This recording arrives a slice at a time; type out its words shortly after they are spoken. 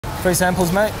Free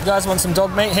samples, mate. You guys want some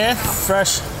dog meat here?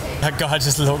 Fresh. That guy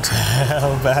just looked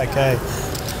hell back, hey.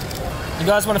 You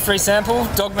guys want a free sample?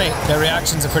 Dog meat. Their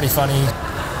reactions are pretty funny.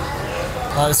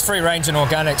 It's free range and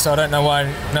organic, so I don't know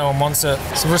why no one wants it.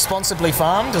 It's responsibly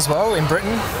farmed as well in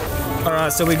Britain. All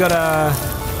right, so we got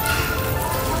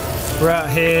we're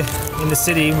out here in the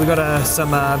city. We got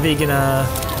some vegan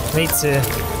meats here.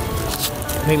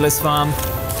 Meatless farm.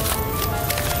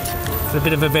 A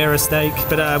bit of a Vera steak,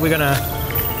 but we're gonna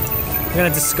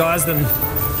disguise them.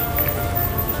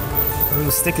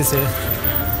 Little stickers here.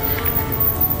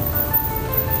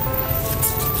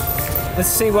 Let's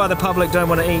see why the public don't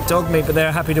want to eat dog meat, but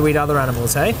they're happy to eat other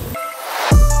animals, hey?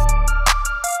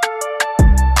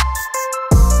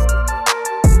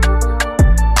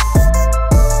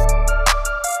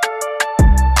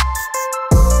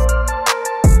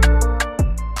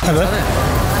 Hello.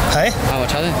 Hey? How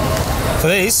much are they? For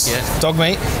these? Yeah. Dog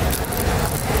meat. Do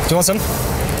you want some? No,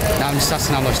 I'm just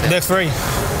asking how much They're free.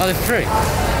 Oh, they're free?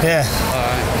 Yeah.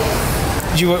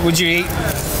 Alright. Would you eat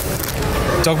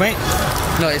dog meat?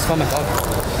 No, it's for my dog.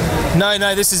 No,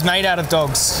 this is made out of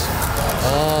dogs.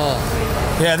 Oh.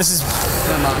 Yeah, this is...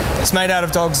 It's made out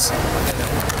of dogs.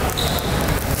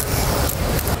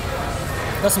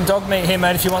 Got some dog meat here,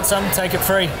 mate. If you want some, take it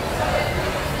free.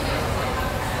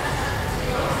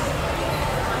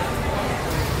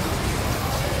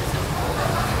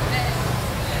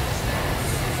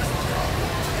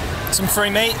 Some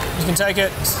free meat, you can take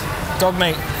it. Dog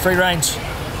meat, free range.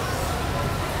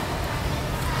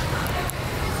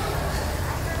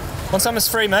 Want some? It's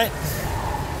free, mate.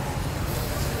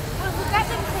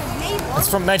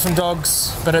 It's made from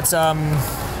dogs, but it's they're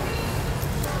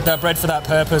bred for that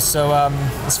purpose, so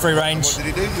it's free range. What did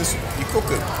he do? You cook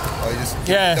them, or you just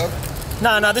yeah. Dog?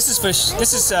 No, this is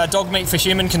dog meat for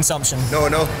human consumption. No,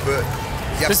 but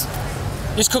yeah. You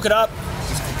just cook it up,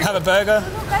 have a burger.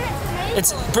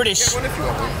 It's British. Get one if you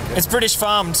want one. Yeah. It's British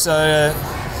farmed, so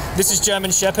this is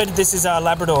German Shepherd. This is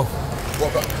Labrador.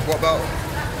 What about?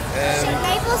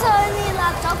 Mabel's only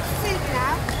allowed dog food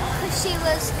now because she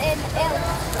was ill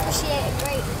because she ate a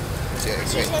grape.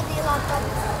 She's only allowed dog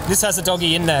food. This has a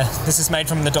doggy in there. This is made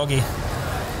from the doggy.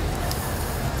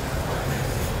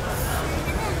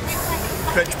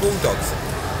 French bulldogs.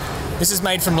 This is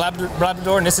made from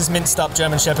Labrador, and this is minced up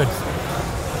German Shepherd.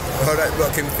 All right,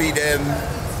 but can feed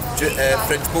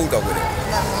French bulldog with it.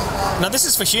 Now this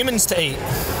is for humans to eat.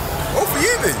 Oh, for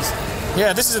humans?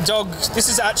 Yeah, this is a dog. This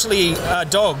is actually a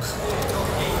dog.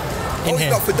 In here.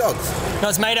 It's not for dogs. No,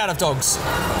 it's made out of dogs.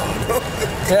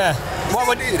 Yeah. Why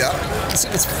would you do that?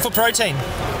 It's for protein.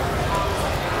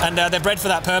 And they're bred for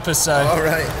that purpose, so... All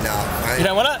right, no. You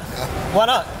don't want it? No. Why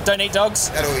not? Don't eat dogs?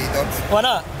 I don't eat dogs. Why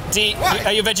not? Why?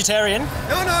 Are you a vegetarian?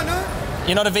 No.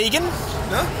 You're not a vegan?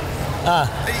 No.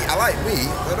 I like meat.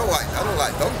 I don't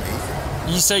like dog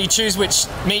meat. So you choose which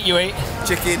meat you eat?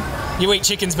 Chicken. You eat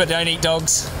chickens but don't eat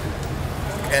dogs?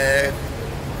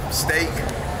 Steak.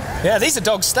 Yeah, these are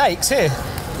dog steaks here.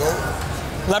 Goat.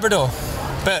 Labrador.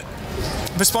 But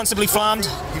responsibly farmed.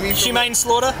 You mean humane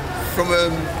slaughter? From a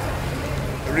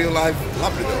real live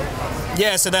Labrador?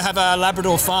 Yeah, so they have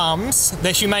Labrador farms.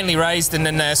 They're humanely raised, and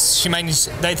then they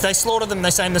slaughter them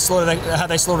the same as how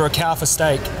they slaughter a cow for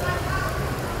steak.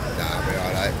 Nah, we're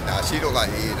alright. Nah, she don't like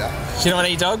eating that. She don't want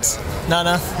to eat dogs? No,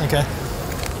 okay.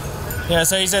 Yeah,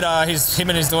 so he said him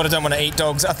and his daughter don't want to eat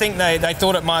dogs. I think they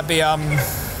thought it might be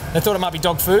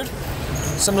dog food.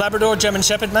 Some Labrador, German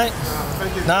Shepherd, mate.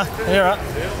 Nah, you're right.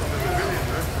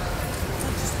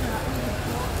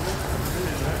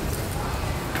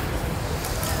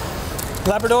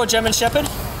 Labrador, German Shepherd.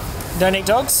 Don't eat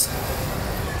dogs.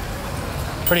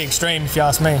 Pretty extreme, if you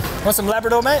ask me. Want some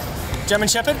Labrador, mate? German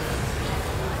Shepherd.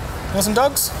 Want some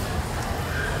dogs?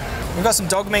 We've got some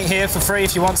dog meat here for free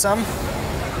if you want some.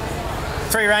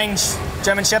 Free range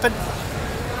German Shepherd.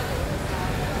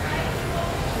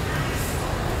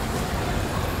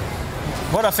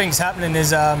 What I think's happening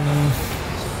is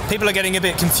people are getting a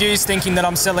bit confused, thinking that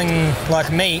I'm selling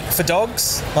like meat for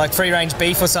dogs, like free range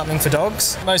beef or something for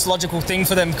dogs. Most logical thing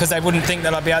for them because they wouldn't think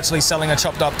that I'd be actually selling a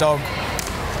chopped up dog.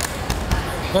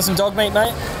 Want some dog meat,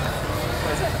 mate?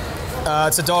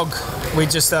 It's a dog. We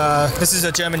just this is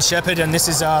a German Shepherd and this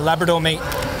is Labrador meat.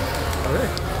 Oh, really?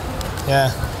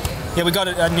 Yeah. Yeah, we got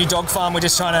a new dog farm. We're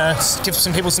just trying to give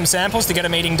some people some samples to get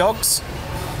them eating dogs.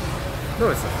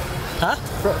 No, it's not. Huh?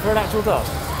 For an actual dog?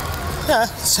 Yeah,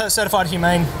 certified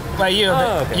humane. Wait, you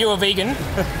a vegan?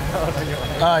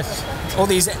 All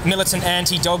these militant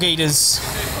anti-dog eaters,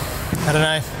 I don't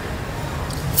know,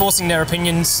 forcing their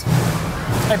opinions.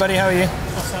 Hey buddy, how are you?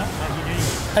 What's that? How you doing?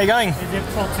 How you going? Is it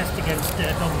protest against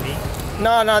dog meat?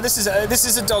 No, this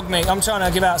is a dog meat. I'm trying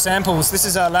to give out samples. This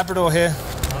is a Labrador here,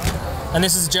 and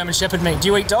this is a German Shepherd meat. Do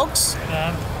you eat dogs?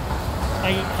 I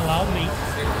eat halal meat.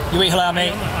 You eat halal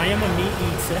meat? I am a meat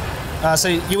eater. So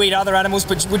you eat other animals,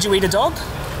 but would you eat a dog?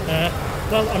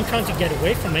 Well, I'm trying to get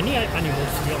away from any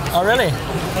animals, to be honest. Oh, really?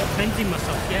 I'm cleansing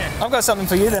myself, yeah. I've got something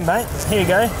for you then, mate. Here you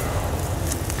go.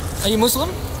 Are you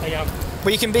Muslim? I am.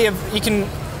 Well, you can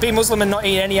be Muslim and not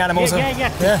eat any animals.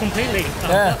 Yeah, completely.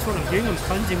 That's what I'm doing. I'm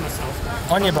cleansing myself.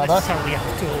 On you, brother. I don't necessarily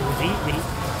have to always eat meat,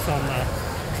 so I'm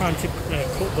trying to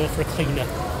cook though for a cleaner.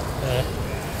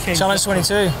 Challenge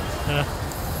 22.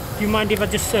 Do you mind if I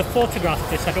just photograph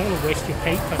this? I don't want to waste your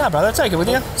paper. No, brother, take it with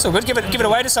you. It's all good. Give it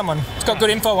away to someone. It's got good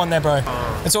info on there, bro.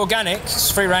 It's organic.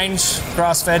 It's free range,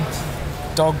 grass fed,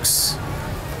 dogs.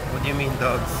 What do you mean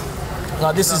dogs?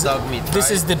 Like this is dog meat, this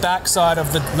right? is the back side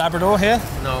of the Labrador here.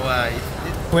 No,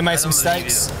 We made some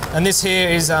steaks, and this here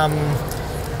is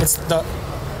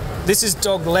this is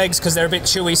dog legs because they're a bit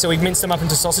chewy, so we minced them up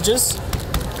into sausages.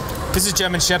 This is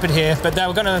German Shepherd here, but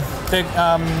they're gonna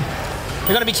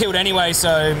be killed anyway,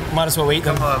 so might as well eat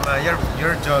them. Come on, man,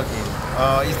 you're joking.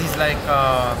 Is this like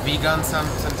vegan,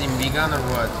 something vegan or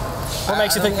what? What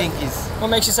makes you think it's... What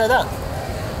makes you say that?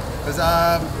 Because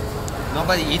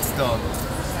nobody eats dog.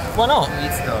 Why not? Who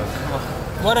eats dog? Come on.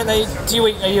 Why don't they? Do you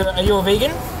eat? Are you a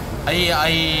vegan? I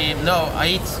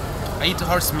eat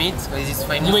horse meat because it's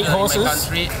famous You eat horses? in my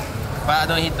country, but I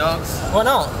don't eat dogs. Why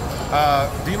not?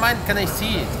 Do you mind? Can I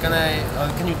see it?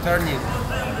 Can you turn it?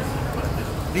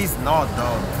 Please, no,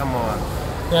 dog. Come on.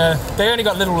 Yeah, they only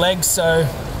got little legs, so.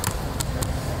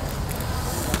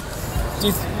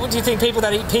 What do you think? People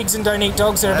that eat pigs and don't eat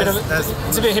dogs are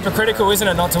it's a bit hypocritical, isn't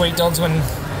it, not to eat dogs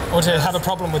or to have a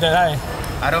problem with it, eh?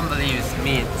 I don't believe it's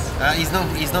meat.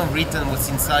 It's not written what's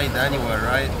inside anywhere,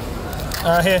 right?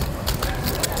 Here.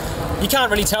 You can't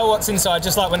really tell what's inside,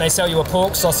 just like when they sell you a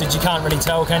pork sausage, you can't really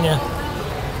tell, can you?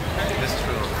 That's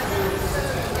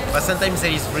true. But sometimes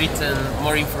there is written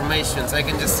more information, so I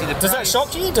can just see the price. Does that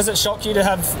shock you? Does it shock you to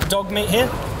have dog meat here?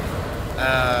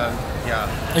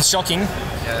 Yeah. It's shocking.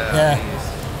 Yeah.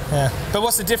 Yeah. But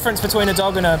what's the difference between a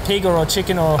dog and a pig or a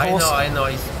chicken or a horse? I know.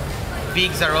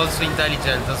 Pigs are also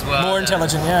intelligent as well. More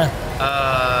intelligent, yeah.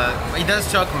 It does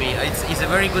shock me. It's a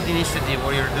very good initiative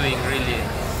what you're doing, really.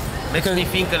 Makes me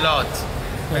think a lot.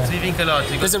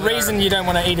 There's a reason you don't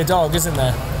want to eat a dog, isn't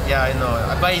there? Yeah, I know.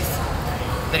 But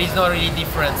there is no really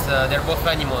difference. They're both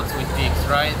animals with pigs,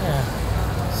 right?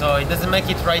 Yeah. So it doesn't make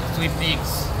it right to eat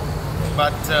pigs.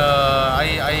 But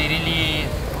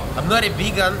I'm not a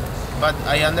vegan, but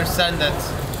I understand that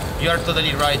you are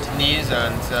totally right in this.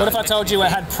 And what if I told you I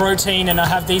had protein and I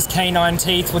have these canine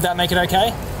teeth? Would that make it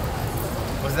okay?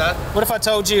 What's that? What if I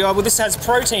told you, oh, well, this has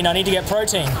protein, I need to get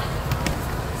protein?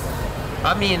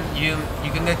 I mean, you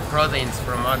can get proteins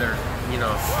from other,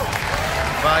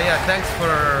 But yeah, thanks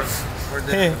for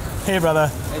the... Here,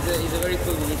 brother. It's a very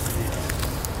cool initiative.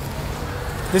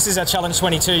 This is our Challenge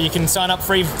 22. You can sign up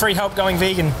free help going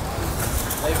vegan.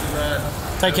 Thank you, man.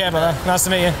 Take care, brother. Nice to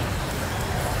meet you.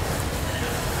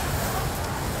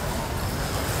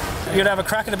 You gonna have a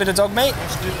crack at a bit of dog meat?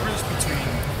 What's the difference between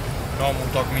normal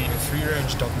dog meat and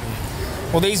free-range dog meat?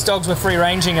 Well, these dogs were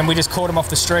free-ranging and we just caught them off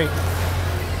the street.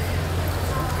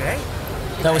 Okay.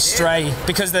 They were stray,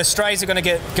 because the strays are going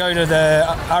to go to the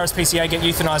RSPCA, get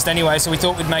euthanized anyway, so we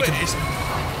thought we'd make it.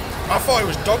 I thought it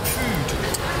was dog food.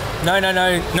 No,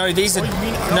 these are...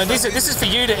 this is for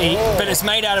you to eat, but it's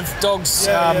made out of dogs.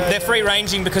 They're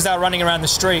free-ranging because they're running around the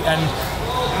street, and,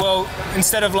 well,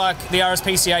 instead of, like, the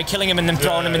RSPCA killing them and then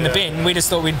throwing them in the bin, we just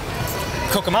thought we'd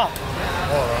cook them up.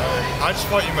 Alright. I just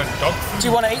thought you meant dog food. Do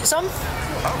you want to eat some? No,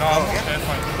 I'm not there,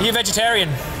 fine. Are you a vegetarian?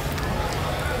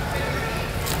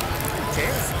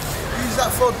 Who's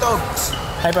that for dogs?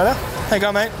 Hey, brother. How you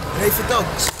going, mate? Are they for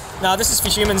dogs? No, this is for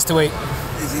humans to eat.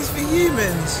 This is for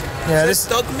humans? Yeah, this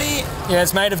dog meat? Yeah,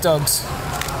 it's made of dogs.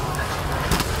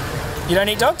 You don't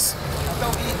eat dogs? I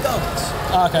don't eat dogs.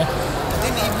 Oh, okay. I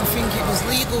didn't even think it was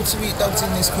legal to eat dogs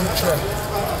in this country.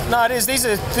 No, it is. This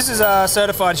is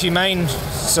certified humane.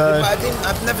 So. Yeah, but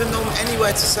I've never known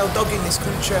anywhere to sell dog in this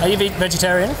country. Are you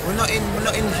vegetarian? We're not in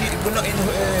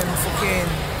fucking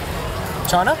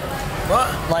China? What?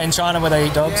 Like in China where they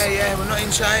eat dogs? Yeah, we're not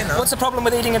in China. What's the problem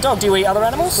with eating a dog? Do you eat other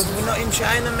animals? Because we're not in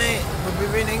China, mate.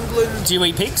 We're in England. Do you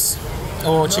eat pigs?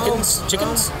 Or chickens?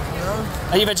 No.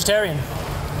 Are you vegetarian?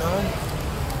 No.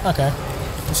 Okay.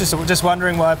 It's just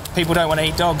wondering why people don't want to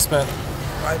eat dogs, but...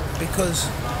 Right, because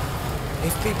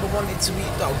if people wanted to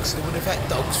eat dogs, they would have had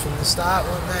dogs from the start,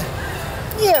 wouldn't they?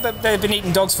 Yeah, but they've been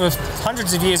eating dogs for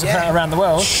hundreds of years around the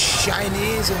world.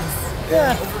 Chinese and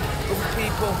other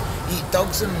people eat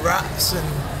dogs and rats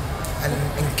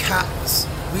and cats.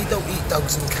 We don't eat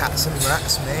dogs and cats and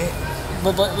rats, mate.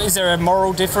 But is there a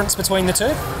moral difference between the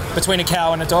two? Between a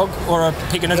cow and a dog, or a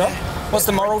pig and a dog? What's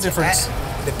the moral difference?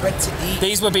 They're bred to eat.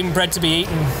 These were being bred to be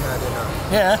eaten. I don't know.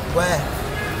 Yeah.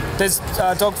 Where? There's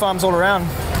dog farms all around.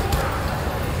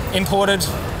 Imported.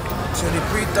 So they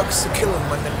breed dogs to kill them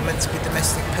when they're meant to be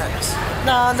domestic pets?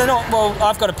 No, they're not. Well,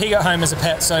 I've got a pig at home as a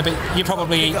pet, so but you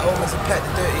probably Pig eat. at home as a pet,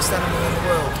 the dirtiest animal in the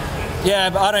world. Yeah,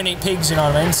 but I don't eat pigs, you know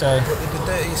what I mean? So. But they're the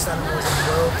dirtiest animals in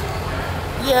the world.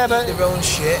 Yeah, but Eat their own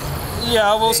shit.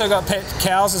 yeah, I've also got pet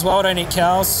cows as well. I don't eat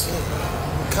cows.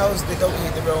 Cows, they don't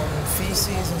eat their own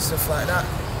feces and stuff like that.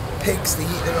 Pigs, they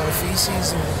eat their own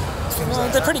feces and things Well,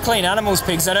 like they're that. pretty clean animals,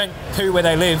 pigs. They don't poo where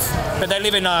they live, but they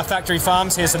live in factory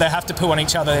farms here, so they have to poo on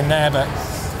each other in there. But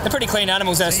they're pretty clean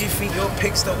animals. So you think your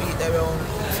pigs don't eat their own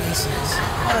feces?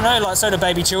 I don't know, like so do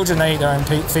baby children. They eat their own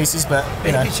feces, but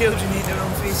you know. Baby children eat their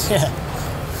own feces? Yeah.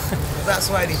 That's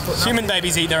why they put Human nappies.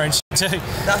 babies eat their own shit too.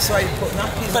 That's why you put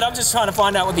nappies. But I'm just trying to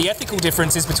find out what the ethical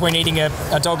difference is between eating a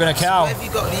dog and a cow. Where have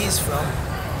you got these from?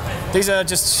 These are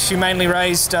just humanely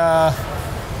raised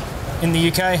in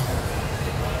the UK.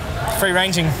 Free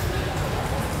ranging.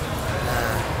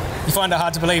 You find it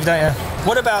hard to believe, don't you?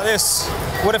 What about this?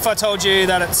 What if I told you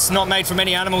that it's not made from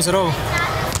any animals at all?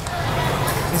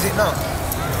 Is it not?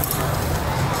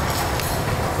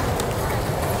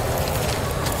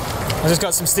 I just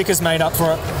got some stickers made up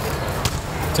for it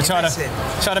to try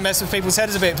to mess with people's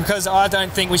heads a bit, because I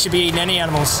don't think we should be eating any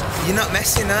animals. You're not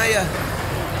messing, are you?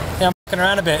 Yeah, I'm fucking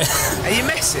around a bit. Are you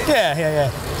messing? Yeah.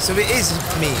 So it is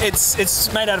meat?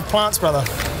 It's made out of plants, brother.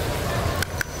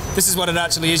 This is what it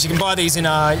actually is. You can buy these in.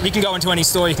 You can go into any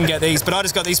store. You can get these, but I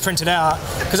just got these printed out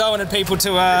because I wanted people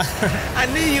to. I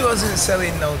knew you wasn't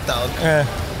selling no dog. Yeah.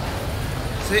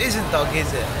 So it isn't dog,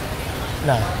 is it?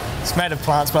 No, it's made of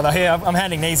plants, brother. Here, I'm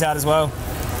handing these out as well.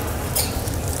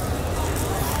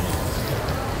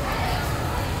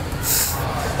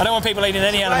 I don't want people eating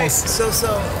any animals. Right,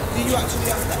 so do you actually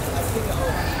have that pig at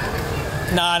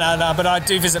home? No, but I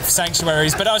do visit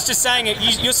sanctuaries. But I was just saying,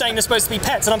 you're saying they're supposed to be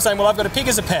pets, and I'm saying, well, I've got a pig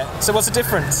as a pet. So what's the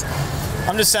difference?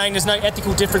 I'm just saying there's no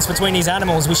ethical difference between these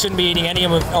animals. We shouldn't be eating any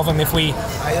of them if we...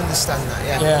 I understand that,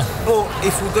 yeah. Yeah. But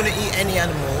if we're going to eat any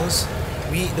animals,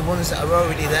 we eat the ones that are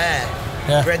already there,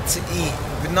 Yeah. bred to eat.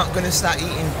 We're not going to start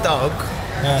eating dog,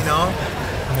 Yeah. you know?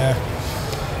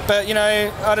 Yeah. But, you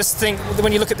know, I just think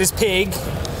when you look at this pig,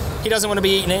 he doesn't want to be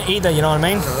eating it either, you know what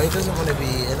I mean? No, he doesn't want to be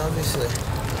eaten, obviously.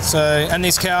 So, and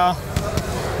this cow...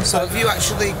 So have you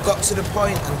actually got to the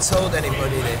point and told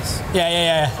anybody this?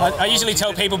 Yeah. I usually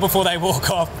tell people before they walk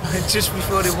off. Just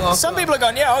before they walk Some off? people are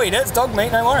going, yeah, I'll eat it. It's dog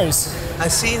meat, no worries.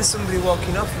 I've seen somebody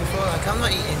walking off before, like, I'm not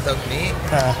eating dog meat.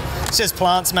 It's just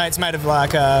plants, mate. It's made of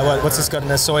like, what's this got in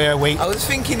there? Soya, wheat. I was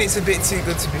thinking it's a bit too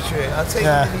good to be true. I'll take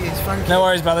Yeah. one of these, thank you. No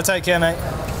worries, brother. Take care, mate.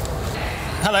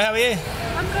 Hello, how are you?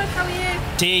 I'm good, how are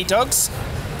you? Do you eat dogs?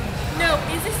 No,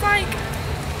 is this like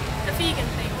a vegan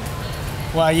thing?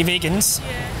 Why, are you vegans?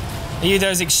 Yeah. Are you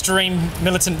those extreme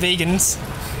militant vegans?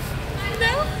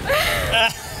 No?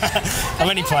 I'm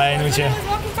only playing with you.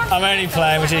 I'm only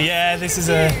playing with you. Yeah, this is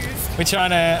a... We're trying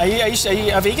to... Are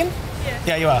you a vegan? Yeah.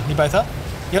 Yeah, you are. You both are?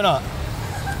 You're not?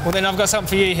 Well, then I've got something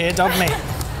for you here. Dog meat.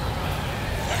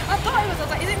 I thought it was. I was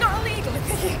like, is it not illegal in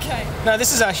the UK? No,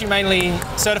 this is a humanely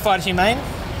certified humane.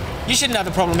 You shouldn't have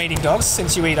a problem eating dogs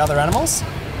since you eat other animals.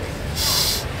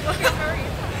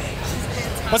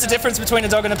 What's the difference between a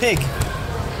dog and a pig?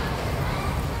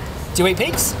 Do you eat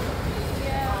pigs?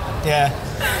 Yeah.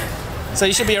 So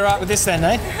you should be alright with this then,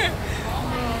 eh?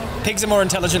 Pigs are more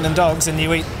intelligent than dogs, and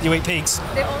you eat pigs.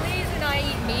 The only reason I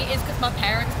eat meat is because my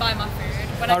parents buy my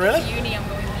food. When Oh, I really? go to uni, I'm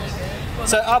going vegan. Well,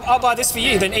 So I'll buy this for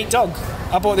you, then eat dog.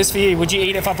 I bought this for you. Would you eat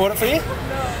it if I bought it for you?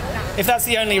 no. If that's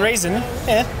the only reason,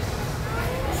 yeah.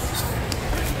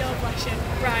 You're blushing.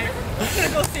 Right. I'm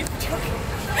gonna go see the truck.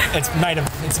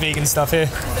 It's vegan stuff here.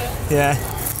 Yeah.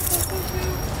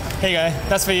 Here you go.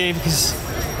 That's for you because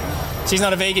she's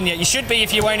not a vegan yet. You should be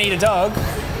if you won't eat a dog.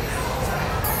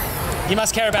 You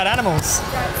must care about animals.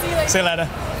 Right, see you later. See you later.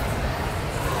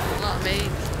 Not me.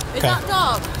 Is Okay. that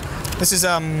dog? This is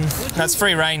that's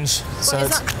free range. So Is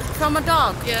it's that from a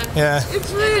dog? Yeah. yeah.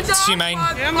 It's really It's humane.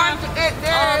 Oh,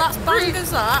 that's bad,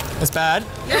 is that? It's bad.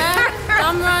 Yeah,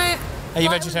 I'm right. Are you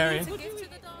vegetarian?